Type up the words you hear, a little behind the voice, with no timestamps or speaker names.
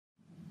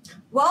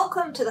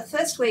Welcome to the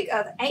first week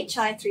of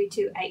HI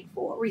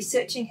 3284,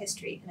 Researching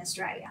History in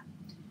Australia.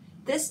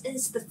 This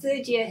is the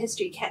third year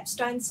history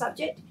capstone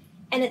subject,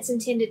 and it's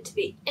intended to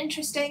be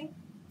interesting,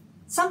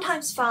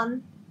 sometimes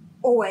fun,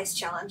 always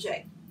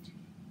challenging.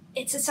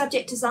 It's a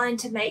subject designed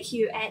to make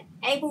you an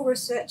able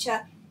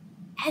researcher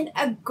and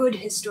a good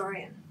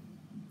historian.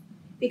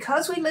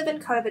 Because we live in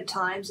COVID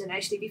times, and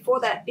actually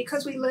before that,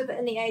 because we live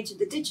in the age of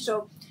the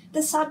digital,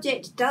 the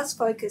subject does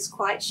focus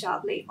quite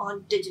sharply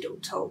on digital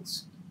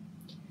tools.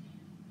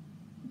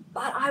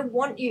 But I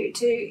want you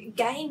to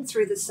gain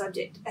through this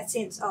subject a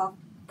sense of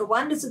the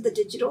wonders of the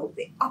digital,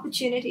 the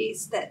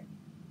opportunities that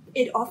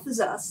it offers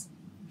us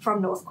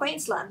from North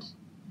Queensland,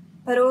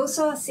 but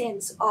also a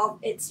sense of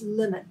its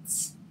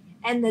limits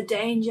and the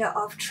danger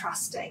of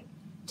trusting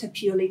to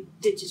purely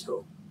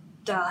digital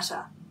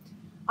data.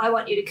 I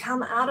want you to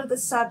come out of the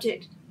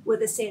subject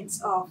with a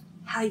sense of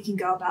how you can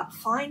go about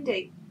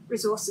finding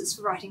resources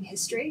for writing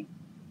history,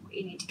 what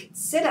you need to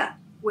consider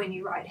when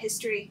you write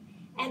history,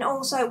 and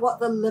also what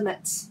the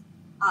limits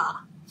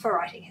are for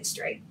writing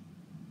history.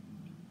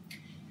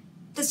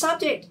 The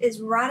subject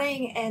is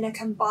running in a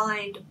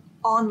combined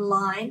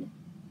online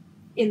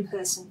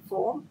in-person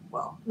form,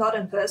 well, not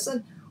in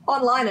person,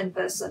 online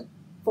in-person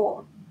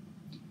form.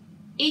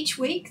 Each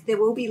week there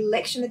will be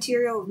lecture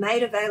material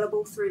made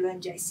available through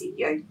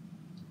LearnJCU.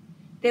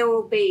 There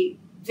will be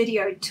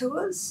video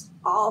tours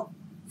of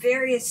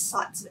various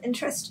sites of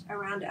interest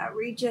around our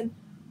region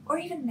or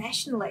even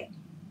nationally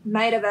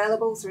made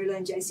available through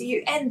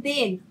LearnJCU. And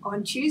then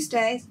on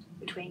Tuesdays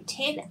between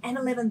 10 and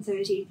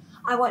 11:30,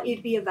 I want you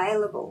to be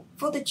available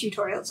for the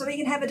tutorial so we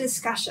can have a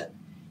discussion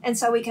and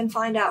so we can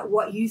find out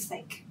what you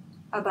think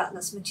about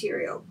this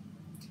material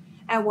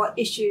and what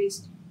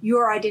issues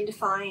you're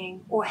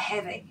identifying or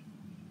having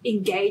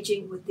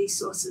engaging with these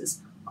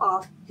sources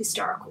of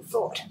historical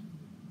thought.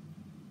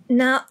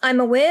 Now, I'm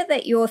aware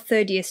that you're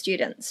third year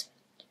students,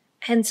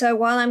 and so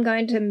while I'm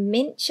going to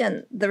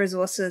mention the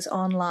resources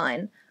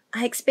online,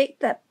 I expect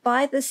that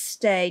by this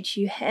stage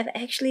you have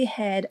actually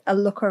had a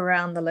look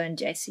around the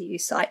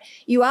LearnJCU site.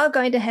 You are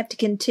going to have to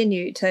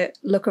continue to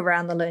look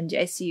around the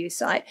LearnJCU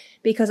site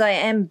because I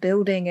am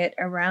building it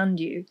around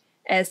you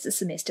as the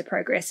semester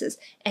progresses.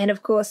 And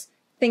of course,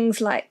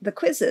 things like the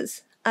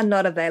quizzes are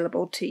not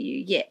available to you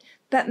yet.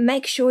 But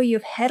make sure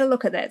you've had a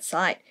look at that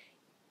site.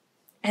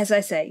 As I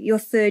say, you're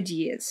third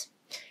years.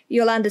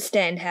 You'll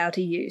understand how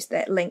to use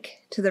that link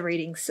to the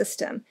reading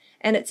system.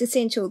 And it's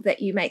essential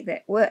that you make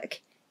that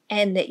work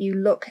and that you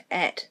look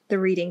at the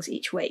readings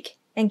each week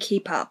and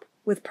keep up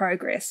with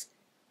progress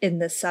in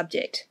this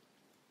subject.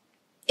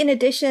 In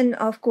addition,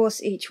 of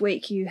course, each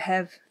week you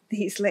have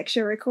these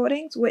lecture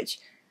recordings, which,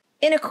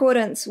 in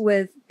accordance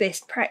with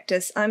best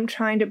practice, I'm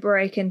trying to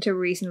break into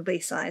reasonably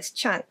sized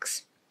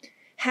chunks.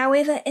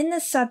 However, in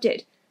this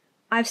subject,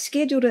 I've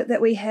scheduled it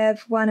that we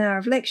have 1 hour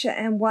of lecture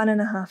and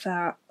 1.5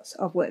 hours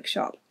of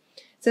workshop.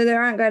 So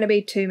there aren't going to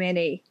be too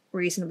many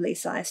reasonably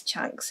sized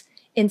chunks.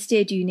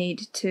 Instead, you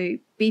need to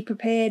be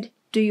prepared,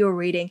 do your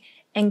reading,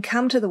 and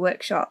come to the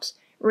workshops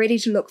ready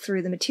to look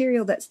through the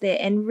material that's there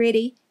and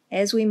ready,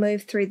 as we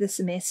move through the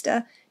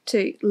semester,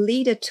 to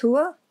lead a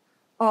tour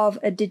of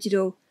a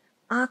digital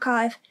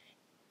archive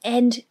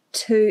and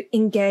to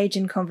engage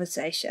in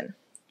conversation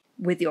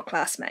with your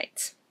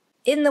classmates.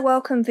 In the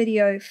welcome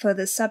video for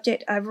the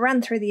subject, I've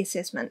run through the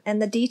assessment,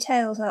 and the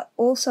details are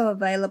also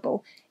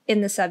available in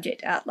the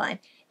subject outline.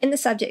 In the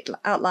subject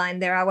outline,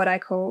 there are what I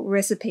call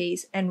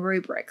recipes and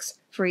rubrics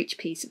for each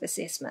piece of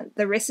assessment.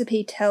 The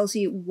recipe tells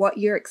you what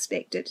you're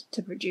expected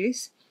to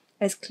produce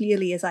as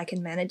clearly as I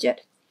can manage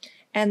it,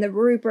 and the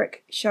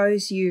rubric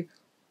shows you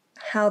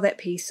how that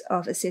piece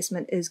of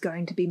assessment is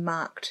going to be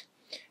marked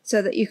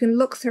so that you can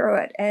look through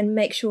it and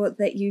make sure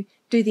that you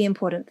do the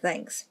important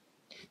things.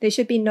 There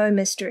should be no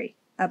mystery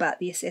about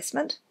the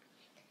assessment.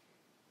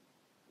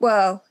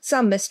 Well,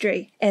 some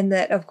mystery, and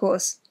that, of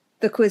course,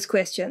 the quiz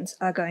questions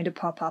are going to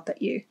pop up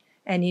at you,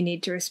 and you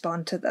need to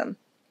respond to them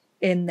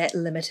in that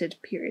limited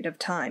period of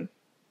time.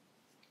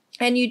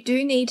 And you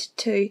do need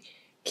to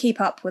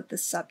keep up with the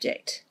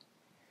subject.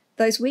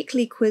 Those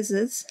weekly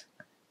quizzes,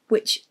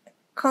 which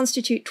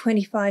constitute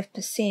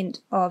 25%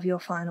 of your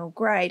final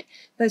grade,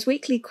 those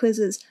weekly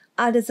quizzes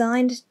are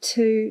designed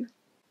to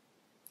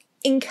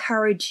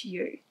encourage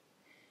you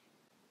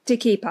to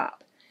keep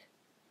up.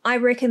 I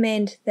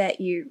recommend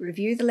that you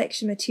review the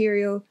lecture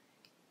material,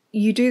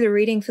 you do the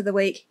reading for the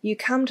week, you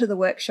come to the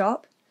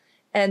workshop,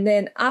 and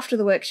then after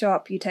the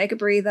workshop you take a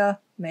breather,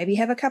 maybe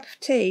have a cup of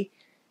tea.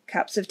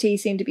 Cups of tea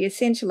seem to be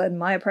essential in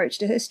my approach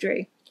to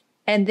history.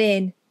 And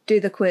then do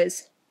the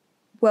quiz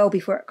well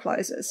before it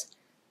closes.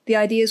 The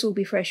ideas will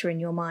be fresher in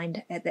your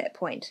mind at that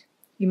point.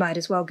 You might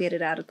as well get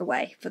it out of the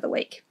way for the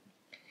week.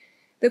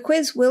 The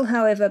quiz will,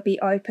 however, be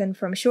open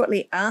from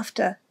shortly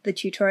after the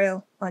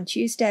tutorial on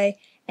Tuesday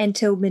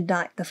until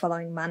midnight the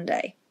following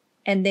Monday,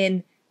 and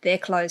then they're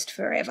closed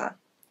forever,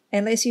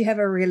 unless you have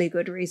a really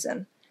good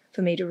reason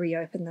for me to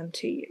reopen them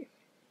to you.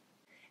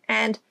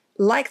 And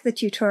like the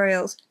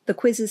tutorials, the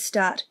quizzes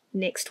start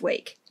next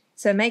week.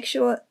 So make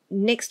sure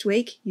next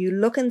week you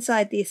look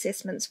inside the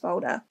assessments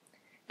folder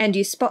and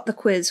you spot the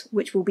quiz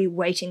which will be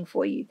waiting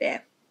for you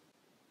there.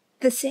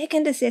 The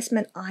second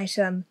assessment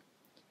item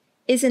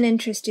is an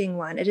interesting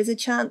one. It is a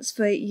chance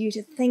for you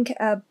to think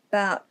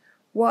about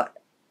what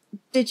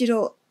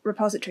digital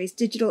repositories,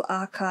 digital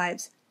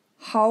archives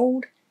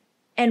hold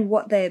and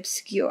what they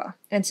obscure.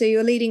 And so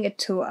you're leading a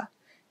tour.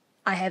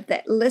 I have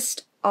that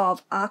list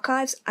of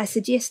archives. I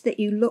suggest that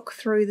you look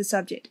through the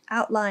subject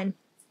outline,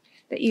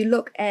 that you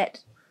look at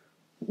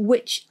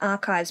which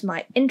archives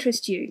might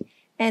interest you,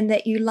 and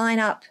that you line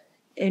up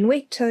in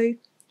week 2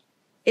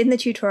 in the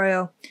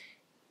tutorial.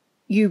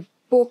 You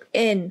book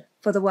in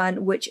for the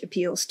one which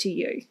appeals to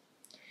you.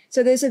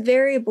 So there's a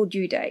variable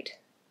due date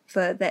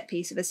for that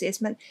piece of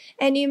assessment,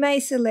 and you may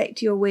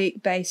select your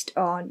week based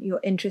on your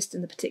interest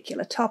in the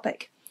particular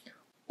topic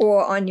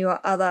or on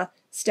your other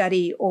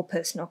study or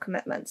personal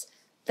commitments.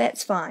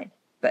 That's fine,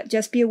 but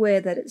just be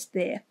aware that it's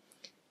there.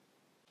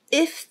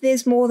 If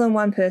there's more than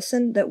one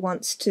person that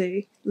wants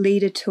to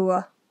lead a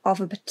tour of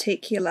a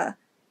particular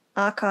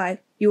archive,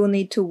 you will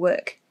need to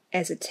work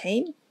as a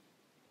team.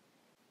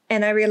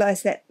 And I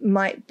realise that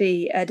might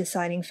be a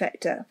deciding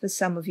factor for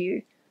some of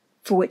you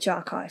for which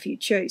archive you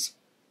choose.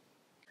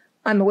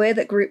 I'm aware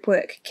that group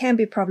work can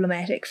be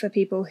problematic for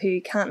people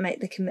who can't make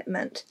the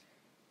commitment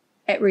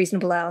at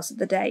reasonable hours of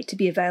the day to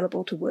be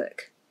available to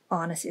work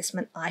on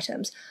assessment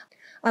items.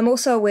 I'm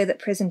also aware that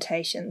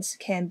presentations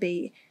can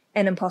be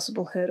an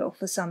impossible hurdle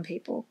for some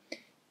people.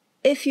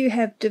 If you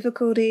have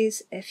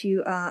difficulties, if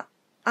you are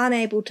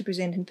unable to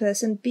present in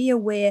person, be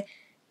aware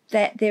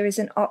that there is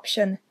an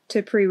option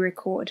to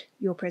pre-record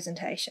your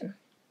presentation.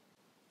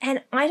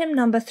 And item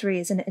number 3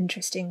 is an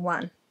interesting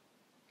one.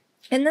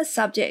 In this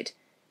subject,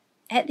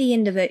 at the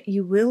end of it,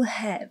 you will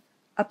have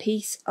a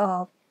piece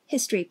of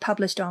history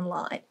published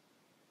online.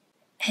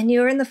 And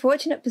you're in the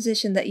fortunate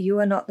position that you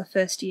are not the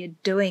first year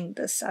doing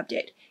this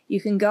subject.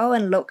 You can go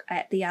and look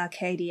at the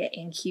Arcadia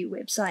NQ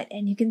website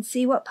and you can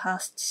see what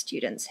past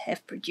students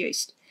have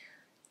produced.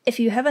 If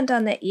you haven't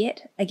done that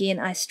yet, again,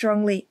 I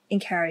strongly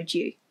encourage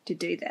you to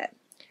do that.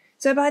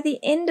 So by the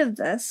end of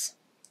this,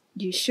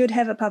 you should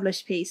have a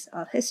published piece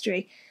of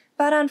history,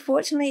 but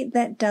unfortunately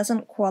that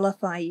doesn't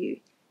qualify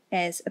you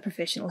as a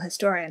professional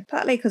historian,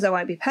 partly because I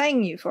won't be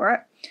paying you for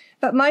it,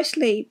 but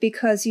mostly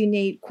because you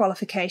need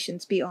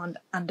qualifications beyond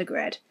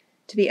undergrad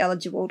to be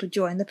eligible to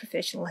join the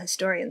Professional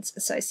Historians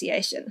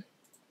Association.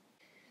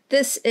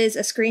 This is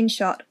a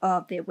screenshot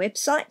of their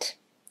website,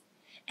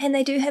 and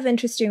they do have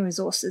interesting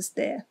resources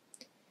there.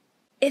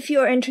 If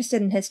you're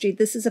interested in history,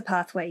 this is a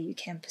pathway you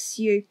can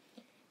pursue.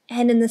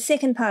 And in the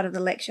second part of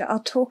the lecture, I'll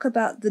talk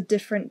about the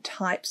different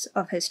types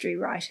of history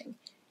writing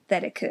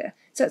that occur.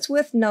 So it's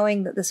worth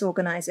knowing that this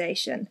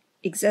organisation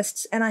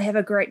exists, and I have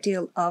a great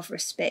deal of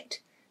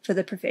respect for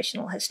the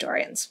professional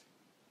historians.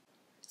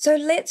 So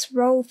let's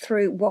roll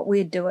through what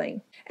we're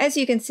doing. As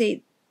you can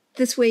see,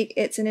 this week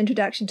it's an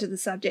introduction to the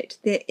subject.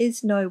 There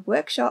is no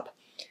workshop,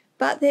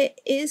 but there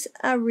is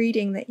a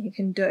reading that you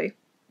can do.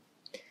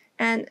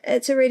 And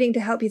it's a reading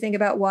to help you think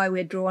about why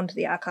we're drawn to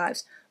the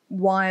archives,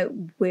 why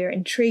we're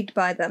intrigued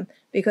by them,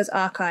 because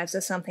archives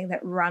are something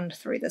that run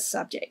through this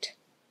subject.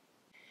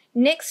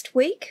 Next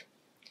week,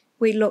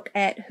 we look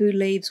at who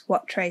leaves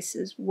what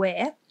traces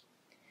where,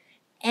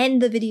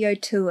 and the video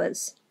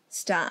tours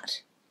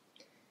start.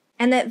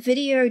 And that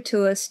video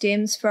tour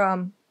stems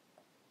from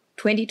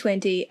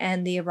 2020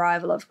 and the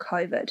arrival of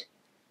COVID.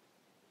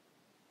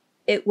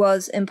 It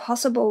was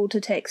impossible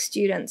to take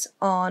students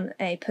on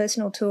a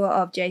personal tour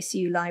of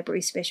JCU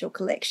Library Special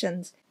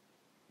Collections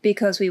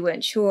because we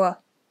weren't sure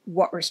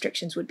what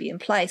restrictions would be in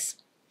place.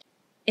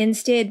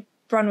 Instead,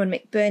 Bronwyn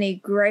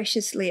McBurney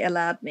graciously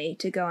allowed me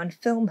to go and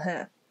film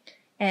her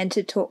and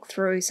to talk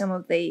through some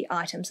of the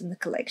items in the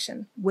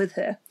collection with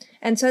her.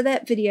 And so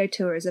that video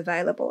tour is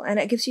available, and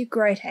it gives you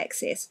great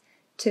access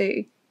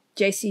to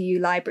JCU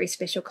Library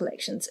Special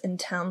Collections in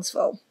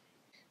Townsville.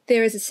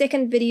 There is a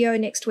second video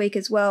next week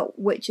as well,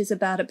 which is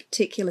about a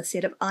particular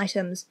set of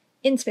items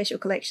in special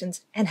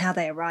collections and how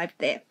they arrived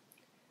there.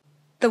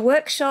 The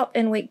workshop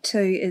in week 2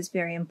 is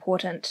very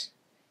important.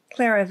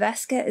 Clara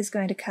Vasca is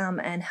going to come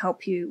and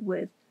help you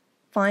with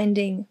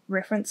finding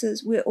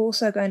references. We're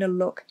also going to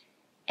look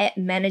at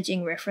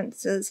managing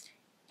references,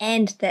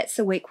 and that's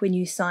the week when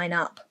you sign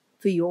up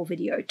for your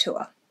video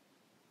tour.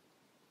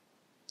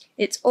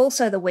 It's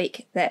also the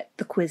week that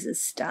the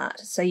quizzes start,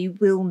 so you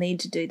will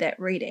need to do that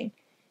reading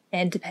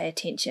and to pay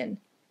attention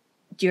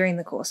during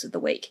the course of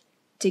the week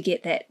to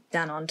get that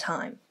done on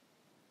time.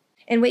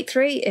 In week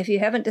 3, if you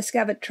haven't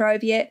discovered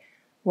Trove yet,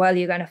 well,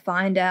 you're going to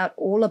find out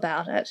all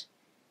about it,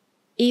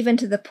 even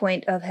to the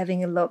point of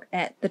having a look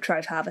at the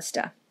Trove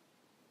Harvester.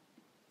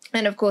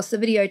 And of course, the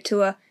video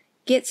tour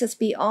gets us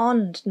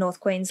beyond North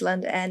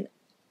Queensland, and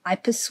I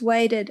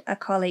persuaded a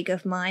colleague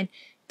of mine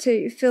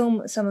to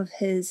film some of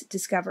his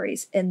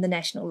discoveries in the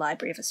National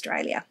Library of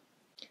Australia.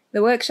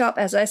 The workshop,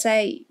 as I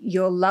say,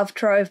 you'll love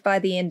Trove by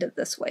the end of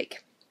this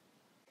week.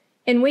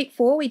 In week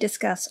 4, we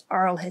discuss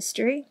oral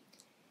history,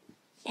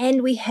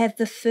 and we have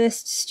the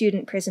first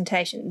student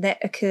presentation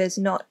that occurs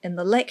not in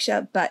the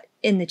lecture, but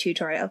in the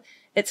tutorial.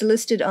 It's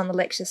listed on the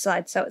lecture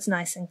side, so it's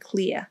nice and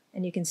clear,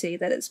 and you can see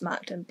that it's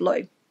marked in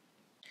blue.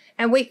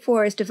 And week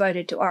 4 is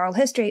devoted to oral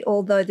history,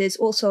 although there's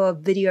also a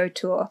video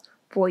tour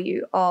for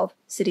you of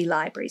City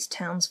Libraries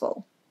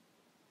Townsville.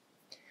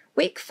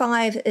 Week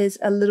 5 is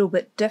a little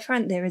bit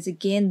different. There is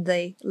again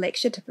the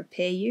lecture to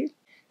prepare you.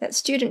 That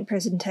student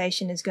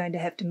presentation is going to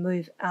have to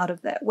move out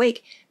of that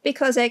week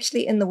because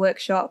actually in the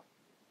workshop,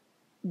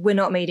 we're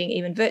not meeting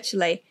even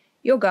virtually.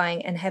 You're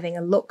going and having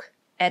a look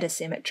at a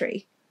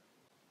cemetery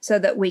so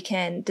that we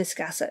can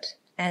discuss it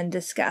and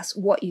discuss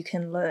what you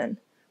can learn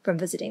from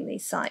visiting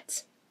these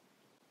sites.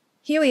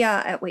 Here we are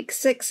at week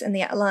 6 in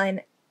the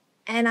outline,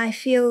 and I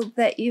feel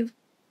that you're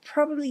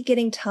probably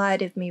getting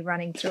tired of me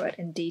running through it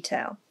in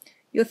detail.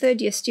 Your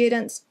third year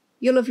students,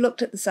 you'll have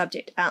looked at the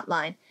subject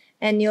outline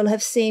and you'll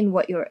have seen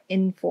what you're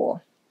in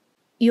for.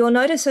 You'll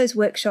notice those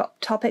workshop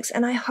topics,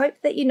 and I hope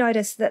that you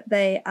notice that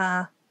they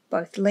are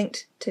both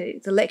linked to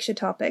the lecture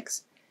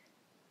topics,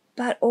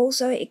 but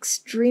also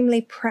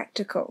extremely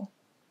practical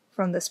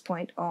from this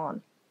point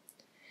on.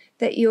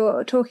 That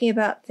you're talking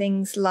about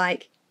things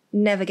like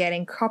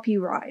navigating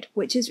copyright,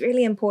 which is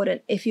really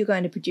important if you're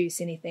going to produce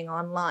anything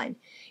online.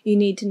 You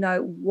need to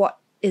know what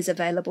is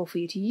available for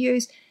you to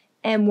use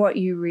and what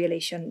you really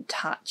shouldn't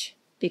touch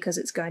because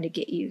it's going to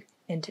get you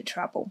into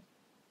trouble.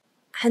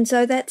 And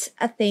so that's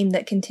a theme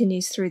that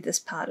continues through this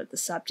part of the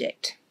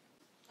subject.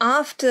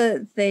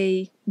 After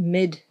the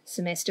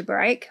mid-semester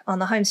break, on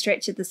the home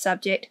stretch of the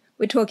subject,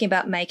 we're talking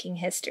about making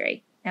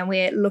history, and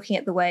we're looking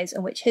at the ways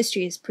in which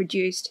history is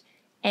produced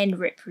and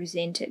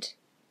represented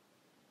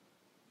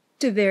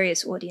to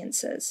various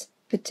audiences,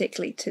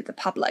 particularly to the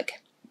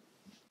public.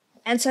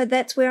 And so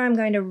that's where I'm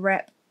going to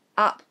wrap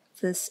up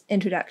this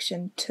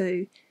introduction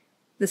to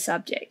the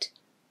subject.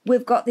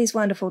 We've got these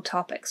wonderful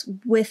topics.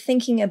 We're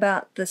thinking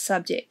about the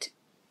subject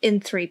in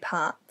 3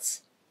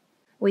 parts.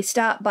 We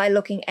start by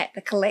looking at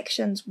the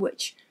collections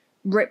which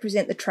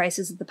represent the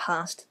traces of the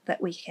past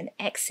that we can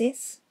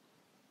access.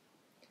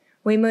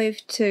 We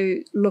move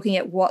to looking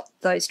at what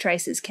those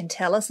traces can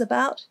tell us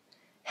about,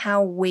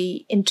 how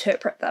we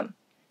interpret them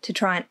to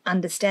try and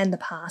understand the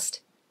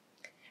past.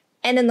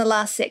 And in the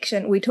last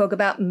section, we talk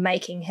about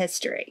making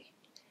history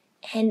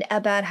and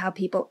about how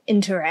people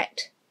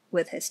interact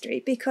with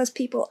history, because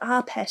people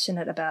are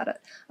passionate about it.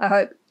 I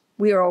hope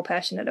we're all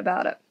passionate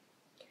about it.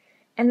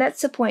 And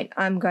that's the point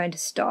I'm going to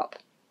stop.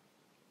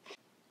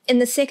 In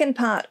the second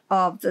part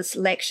of this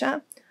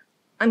lecture,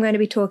 I'm going to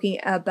be talking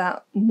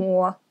about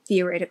more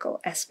theoretical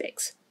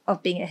aspects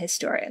of being a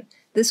historian.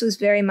 This was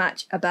very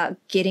much about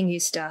getting you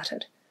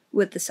started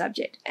with the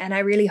subject, and I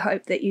really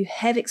hope that you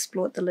have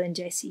explored the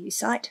LearnJCU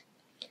site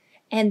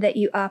and that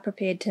you are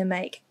prepared to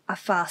make a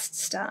fast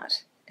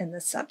start in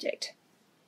this subject.